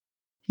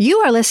You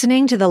are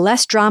listening to the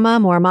Less Drama,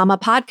 More Mama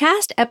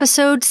podcast,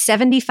 episode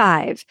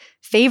 75,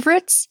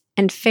 Favorites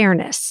and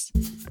Fairness.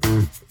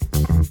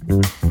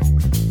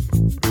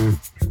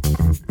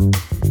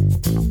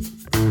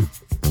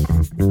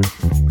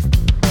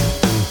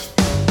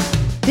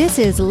 This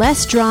is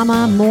Less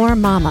Drama, More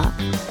Mama,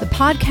 the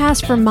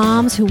podcast for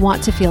moms who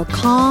want to feel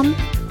calm,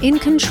 in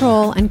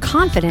control, and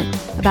confident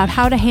about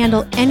how to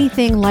handle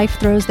anything life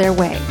throws their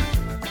way.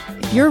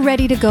 If you're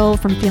ready to go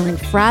from feeling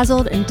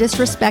frazzled and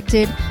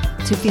disrespected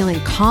to feeling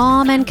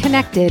calm and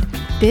connected,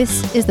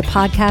 this is the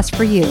podcast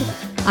for you.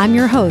 I'm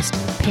your host,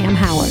 Pam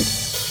Howard.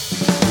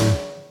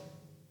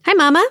 Hi,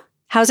 Mama.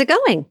 How's it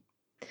going?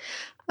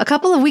 A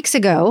couple of weeks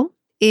ago,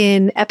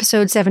 in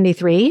episode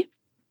 73,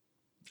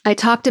 I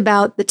talked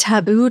about the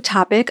taboo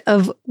topic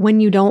of when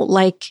you don't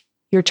like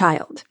your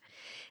child.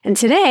 And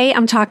today,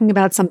 I'm talking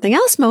about something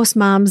else most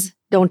moms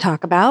don't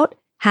talk about,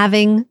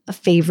 having a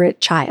favorite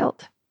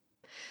child.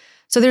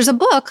 So there's a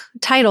book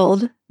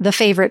titled The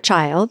Favorite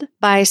Child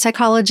by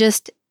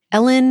psychologist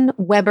Ellen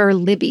Weber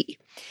Libby.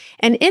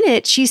 And in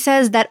it, she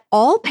says that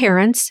all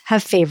parents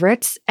have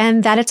favorites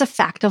and that it's a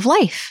fact of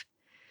life.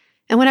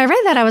 And when I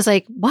read that, I was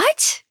like,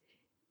 what?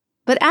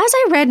 But as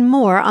I read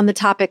more on the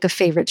topic of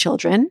favorite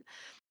children,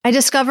 I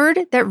discovered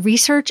that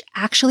research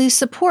actually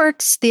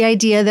supports the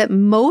idea that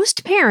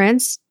most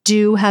parents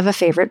do have a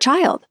favorite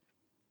child.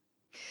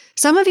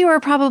 Some of you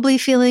are probably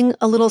feeling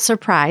a little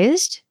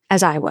surprised,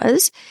 as I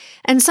was,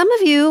 and some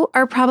of you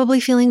are probably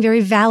feeling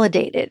very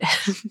validated.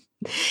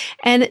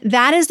 And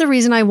that is the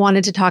reason I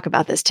wanted to talk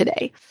about this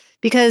today.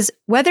 Because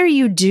whether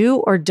you do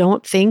or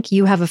don't think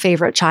you have a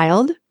favorite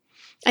child,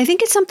 I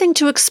think it's something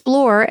to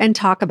explore and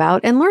talk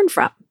about and learn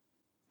from.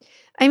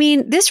 I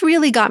mean, this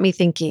really got me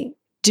thinking,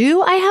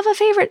 do I have a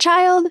favorite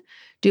child?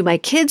 Do my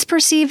kids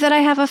perceive that I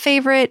have a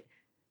favorite?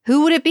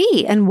 Who would it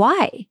be and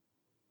why?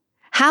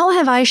 How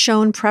have I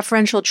shown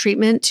preferential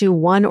treatment to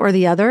one or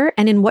the other,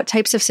 and in what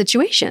types of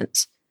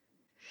situations?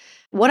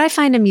 What I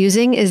find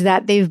amusing is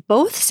that they've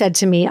both said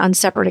to me on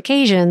separate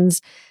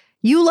occasions,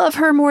 "You love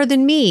her more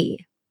than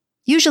me,"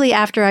 usually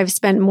after I've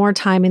spent more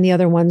time in the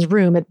other one's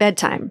room at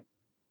bedtime.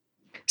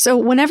 So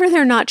whenever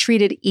they're not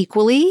treated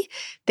equally,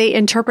 they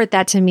interpret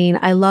that to mean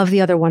I love the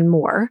other one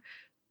more,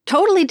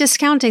 totally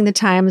discounting the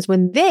times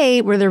when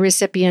they were the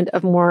recipient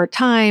of more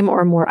time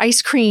or more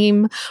ice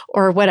cream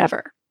or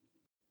whatever.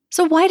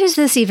 So why does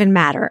this even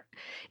matter?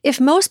 If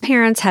most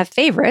parents have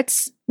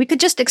favorites, we could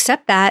just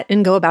accept that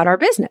and go about our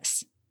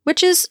business,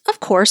 which is,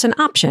 of course, an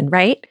option,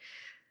 right?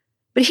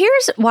 But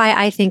here's why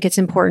I think it's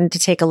important to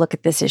take a look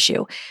at this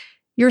issue.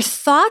 Your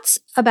thoughts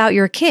about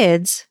your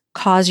kids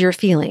cause your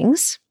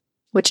feelings,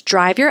 which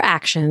drive your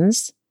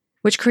actions,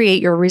 which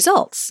create your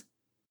results.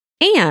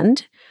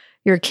 And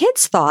your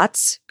kids'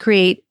 thoughts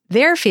create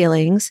their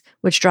feelings,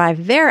 which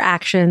drive their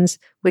actions,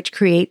 which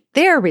create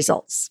their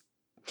results.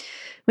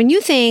 When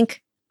you think,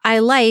 I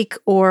like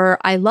or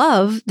I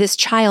love this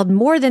child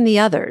more than the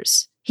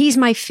others, he's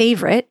my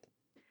favorite,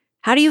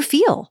 how do you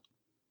feel?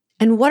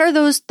 And what are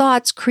those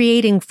thoughts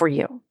creating for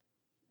you?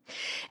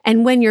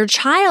 And when your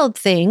child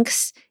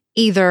thinks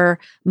either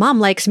mom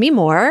likes me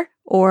more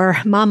or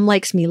mom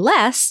likes me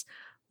less,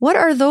 what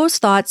are those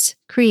thoughts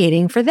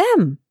creating for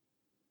them?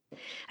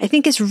 I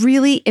think it's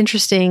really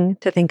interesting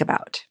to think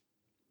about.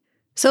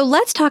 So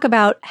let's talk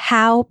about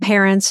how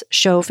parents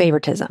show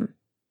favoritism.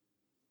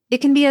 It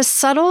can be as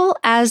subtle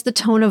as the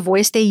tone of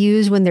voice they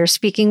use when they're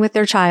speaking with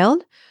their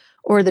child,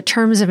 or the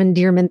terms of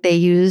endearment they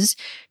use,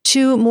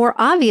 to more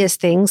obvious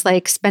things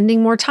like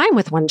spending more time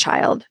with one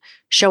child,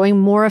 showing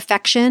more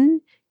affection,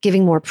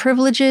 giving more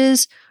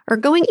privileges, or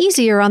going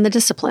easier on the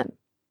discipline.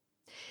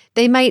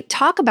 They might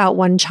talk about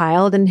one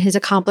child and his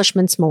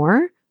accomplishments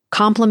more,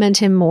 compliment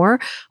him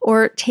more,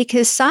 or take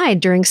his side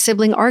during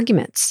sibling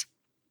arguments.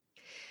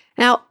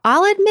 Now,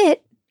 I'll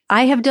admit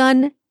I have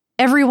done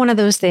every one of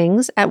those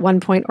things at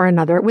one point or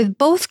another with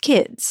both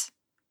kids.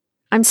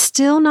 I'm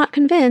still not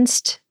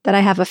convinced that I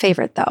have a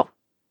favorite, though.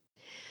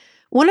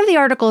 One of the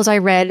articles I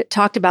read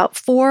talked about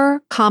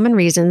 4 common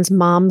reasons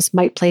moms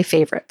might play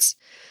favorites.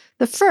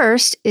 The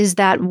first is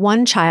that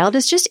one child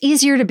is just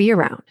easier to be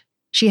around.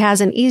 She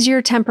has an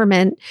easier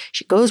temperament,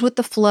 she goes with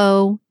the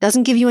flow,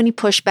 doesn't give you any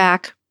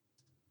pushback.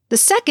 The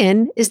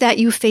second is that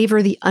you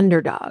favor the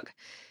underdog.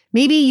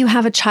 Maybe you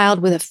have a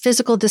child with a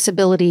physical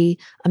disability,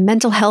 a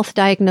mental health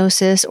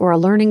diagnosis, or a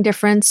learning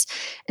difference,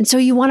 and so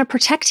you want to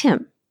protect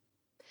him.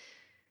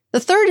 The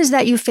third is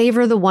that you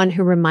favor the one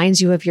who reminds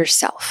you of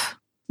yourself.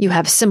 You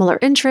have similar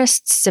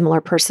interests,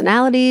 similar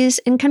personalities,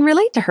 and can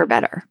relate to her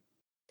better.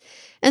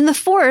 And the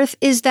fourth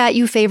is that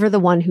you favor the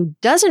one who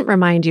doesn't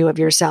remind you of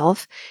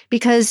yourself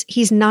because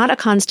he's not a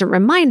constant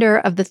reminder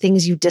of the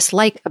things you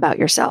dislike about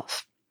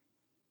yourself.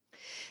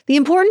 The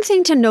important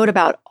thing to note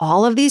about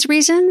all of these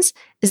reasons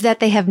is that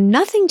they have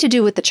nothing to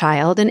do with the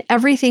child and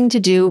everything to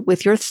do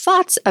with your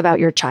thoughts about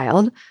your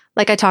child,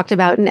 like I talked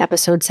about in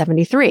episode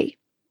 73.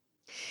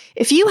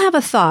 If you have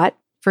a thought,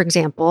 for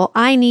example,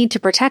 I need to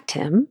protect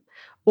him,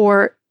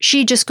 or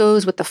she just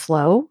goes with the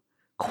flow,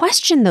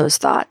 question those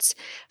thoughts.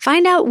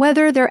 Find out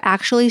whether they're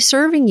actually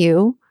serving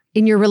you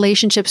in your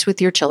relationships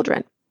with your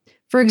children.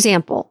 For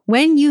example,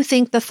 when you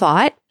think the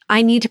thought,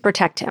 I need to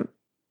protect him,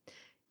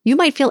 you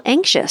might feel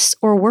anxious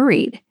or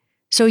worried,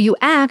 so you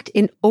act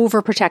in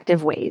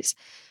overprotective ways,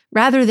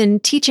 rather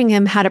than teaching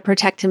him how to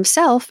protect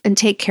himself and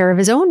take care of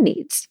his own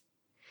needs.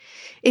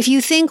 If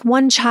you think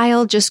one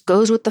child just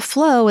goes with the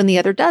flow and the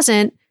other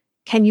doesn't,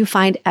 can you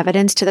find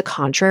evidence to the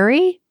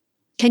contrary?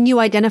 Can you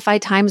identify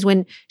times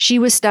when she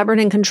was stubborn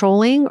and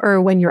controlling,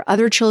 or when your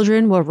other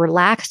children were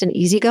relaxed and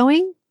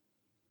easygoing?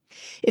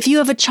 If you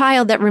have a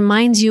child that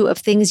reminds you of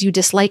things you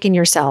dislike in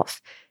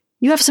yourself,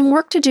 you have some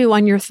work to do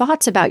on your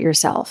thoughts about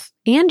yourself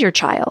and your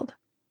child.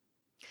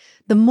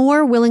 The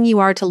more willing you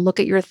are to look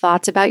at your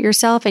thoughts about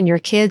yourself and your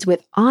kids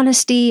with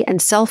honesty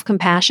and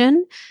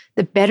self-compassion,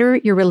 the better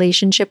your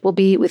relationship will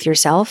be with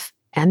yourself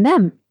and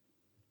them.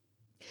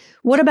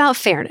 What about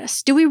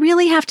fairness? Do we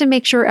really have to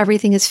make sure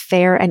everything is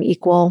fair and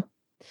equal?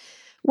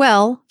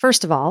 Well,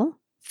 first of all,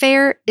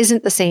 fair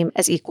isn't the same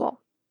as equal.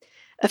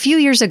 A few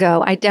years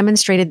ago, I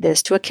demonstrated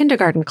this to a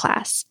kindergarten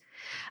class.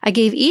 I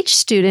gave each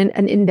student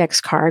an index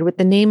card with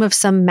the name of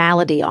some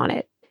malady on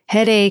it: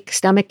 headache,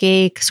 stomach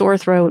ache, sore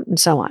throat, and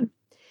so on.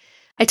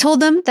 I told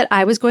them that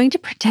I was going to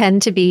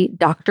pretend to be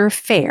Dr.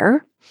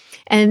 Fair,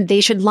 and they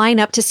should line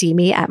up to see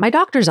me at my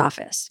doctor's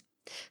office.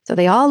 So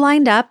they all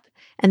lined up,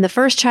 and the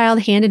first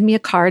child handed me a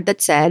card that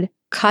said,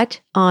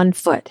 cut on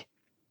foot.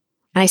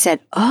 And I said,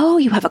 oh,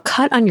 you have a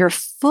cut on your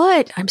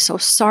foot. I'm so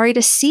sorry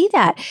to see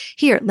that.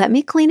 Here, let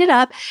me clean it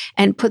up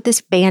and put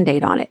this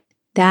Band-Aid on it.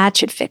 That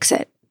should fix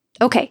it.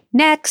 Okay,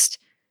 next.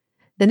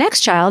 The next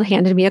child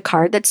handed me a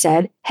card that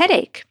said,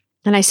 headache.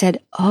 And I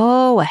said,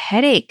 oh, a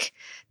headache.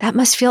 That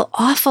must feel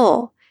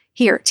awful.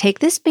 Here, take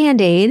this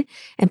Band-Aid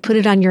and put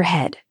it on your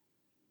head.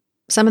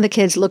 Some of the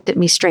kids looked at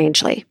me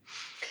strangely.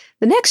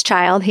 The next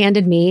child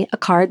handed me a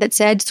card that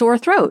said sore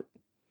throat.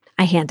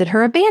 I handed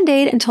her a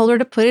Band-Aid and told her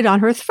to put it on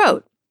her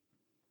throat.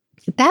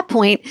 At that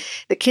point,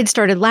 the kids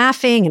started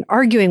laughing and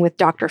arguing with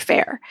Dr.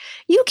 Fair.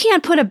 You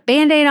can't put a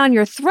Band-Aid on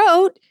your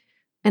throat.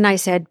 And I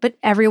said, but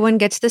everyone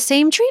gets the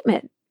same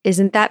treatment.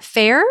 Isn't that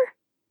fair?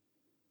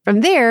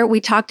 From there,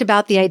 we talked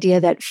about the idea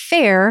that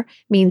fair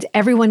means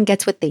everyone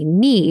gets what they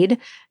need,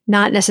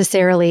 not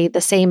necessarily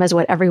the same as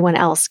what everyone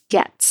else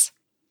gets.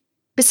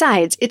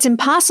 Besides, it's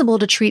impossible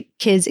to treat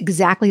kids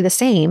exactly the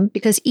same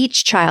because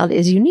each child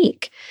is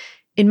unique.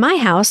 In my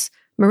house,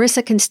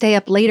 Marissa can stay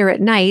up later at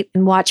night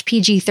and watch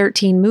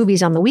PG-13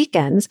 movies on the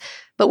weekends,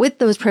 but with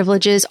those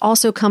privileges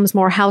also comes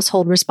more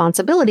household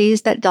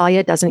responsibilities that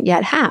Dahlia doesn't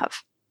yet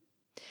have.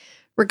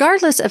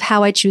 Regardless of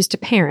how I choose to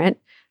parent,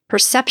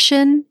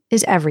 perception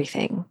is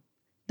everything.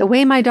 The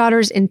way my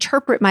daughters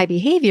interpret my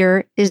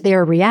behavior is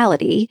their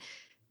reality,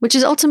 which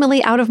is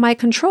ultimately out of my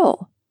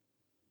control.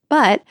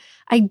 But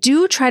I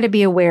do try to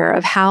be aware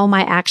of how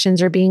my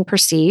actions are being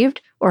perceived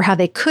or how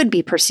they could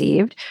be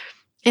perceived,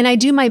 and I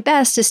do my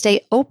best to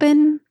stay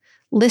open,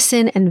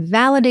 listen, and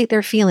validate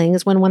their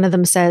feelings when one of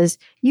them says,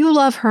 you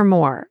love her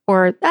more,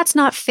 or that's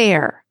not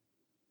fair.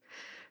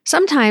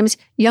 Sometimes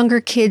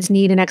younger kids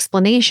need an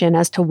explanation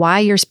as to why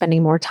you're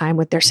spending more time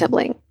with their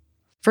sibling.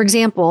 For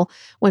example,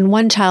 when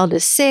one child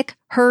is sick,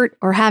 hurt,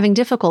 or having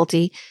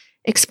difficulty,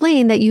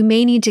 explain that you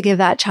may need to give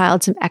that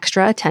child some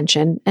extra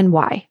attention and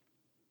why.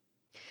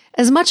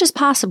 As much as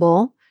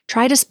possible,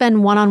 try to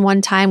spend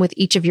one-on-one time with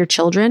each of your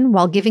children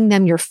while giving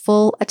them your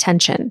full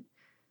attention.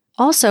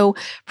 Also,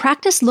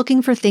 practice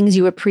looking for things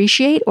you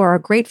appreciate or are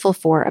grateful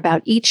for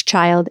about each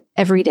child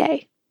every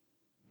day.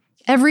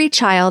 Every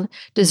child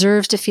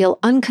deserves to feel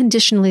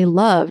unconditionally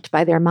loved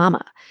by their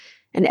mama,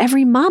 and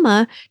every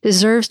mama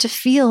deserves to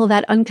feel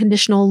that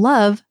unconditional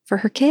love for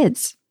her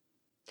kids.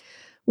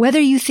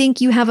 Whether you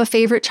think you have a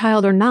favorite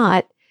child or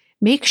not,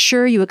 make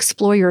sure you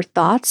explore your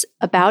thoughts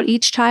about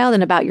each child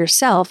and about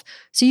yourself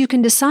so you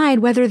can decide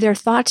whether they're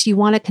thoughts you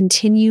want to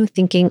continue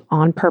thinking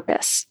on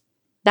purpose.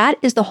 That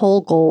is the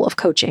whole goal of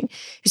coaching,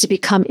 is to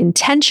become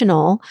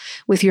intentional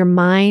with your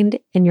mind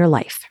and your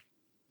life.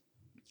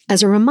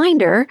 As a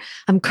reminder,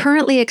 I'm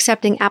currently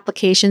accepting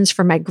applications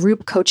for my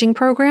group coaching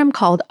program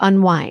called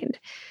Unwind.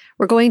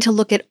 We're going to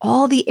look at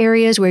all the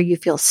areas where you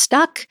feel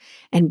stuck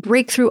and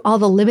break through all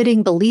the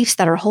limiting beliefs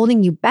that are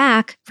holding you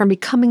back from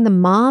becoming the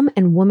mom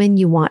and woman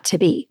you want to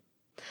be.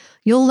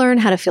 You'll learn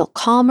how to feel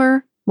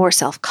calmer, more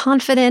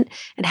self-confident,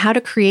 and how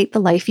to create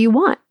the life you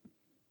want.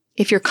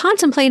 If you're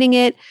contemplating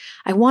it,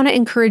 I want to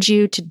encourage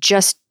you to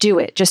just do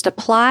it. Just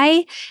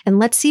apply and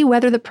let's see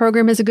whether the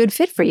program is a good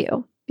fit for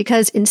you.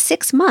 Because in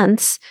 6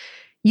 months,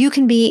 you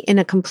can be in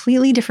a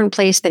completely different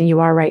place than you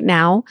are right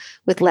now,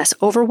 with less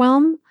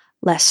overwhelm,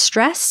 less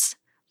stress,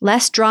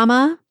 less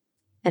drama,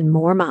 and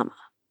more mama.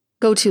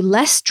 Go to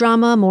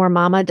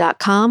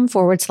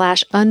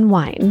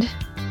lessdramamoremama.com/unwind.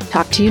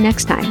 Talk to you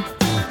next time.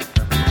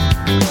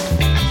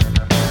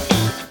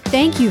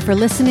 Thank you for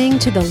listening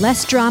to the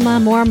Less Drama,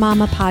 More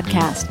Mama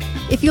podcast.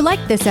 If you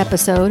liked this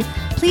episode,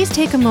 please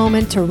take a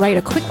moment to write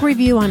a quick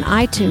review on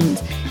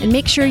iTunes and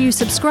make sure you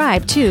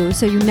subscribe too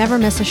so you never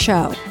miss a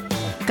show.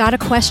 Got a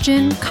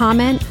question,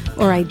 comment,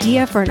 or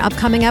idea for an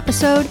upcoming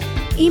episode?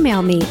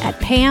 Email me at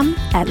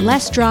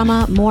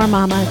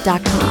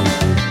pam@lessdramamoremama.com.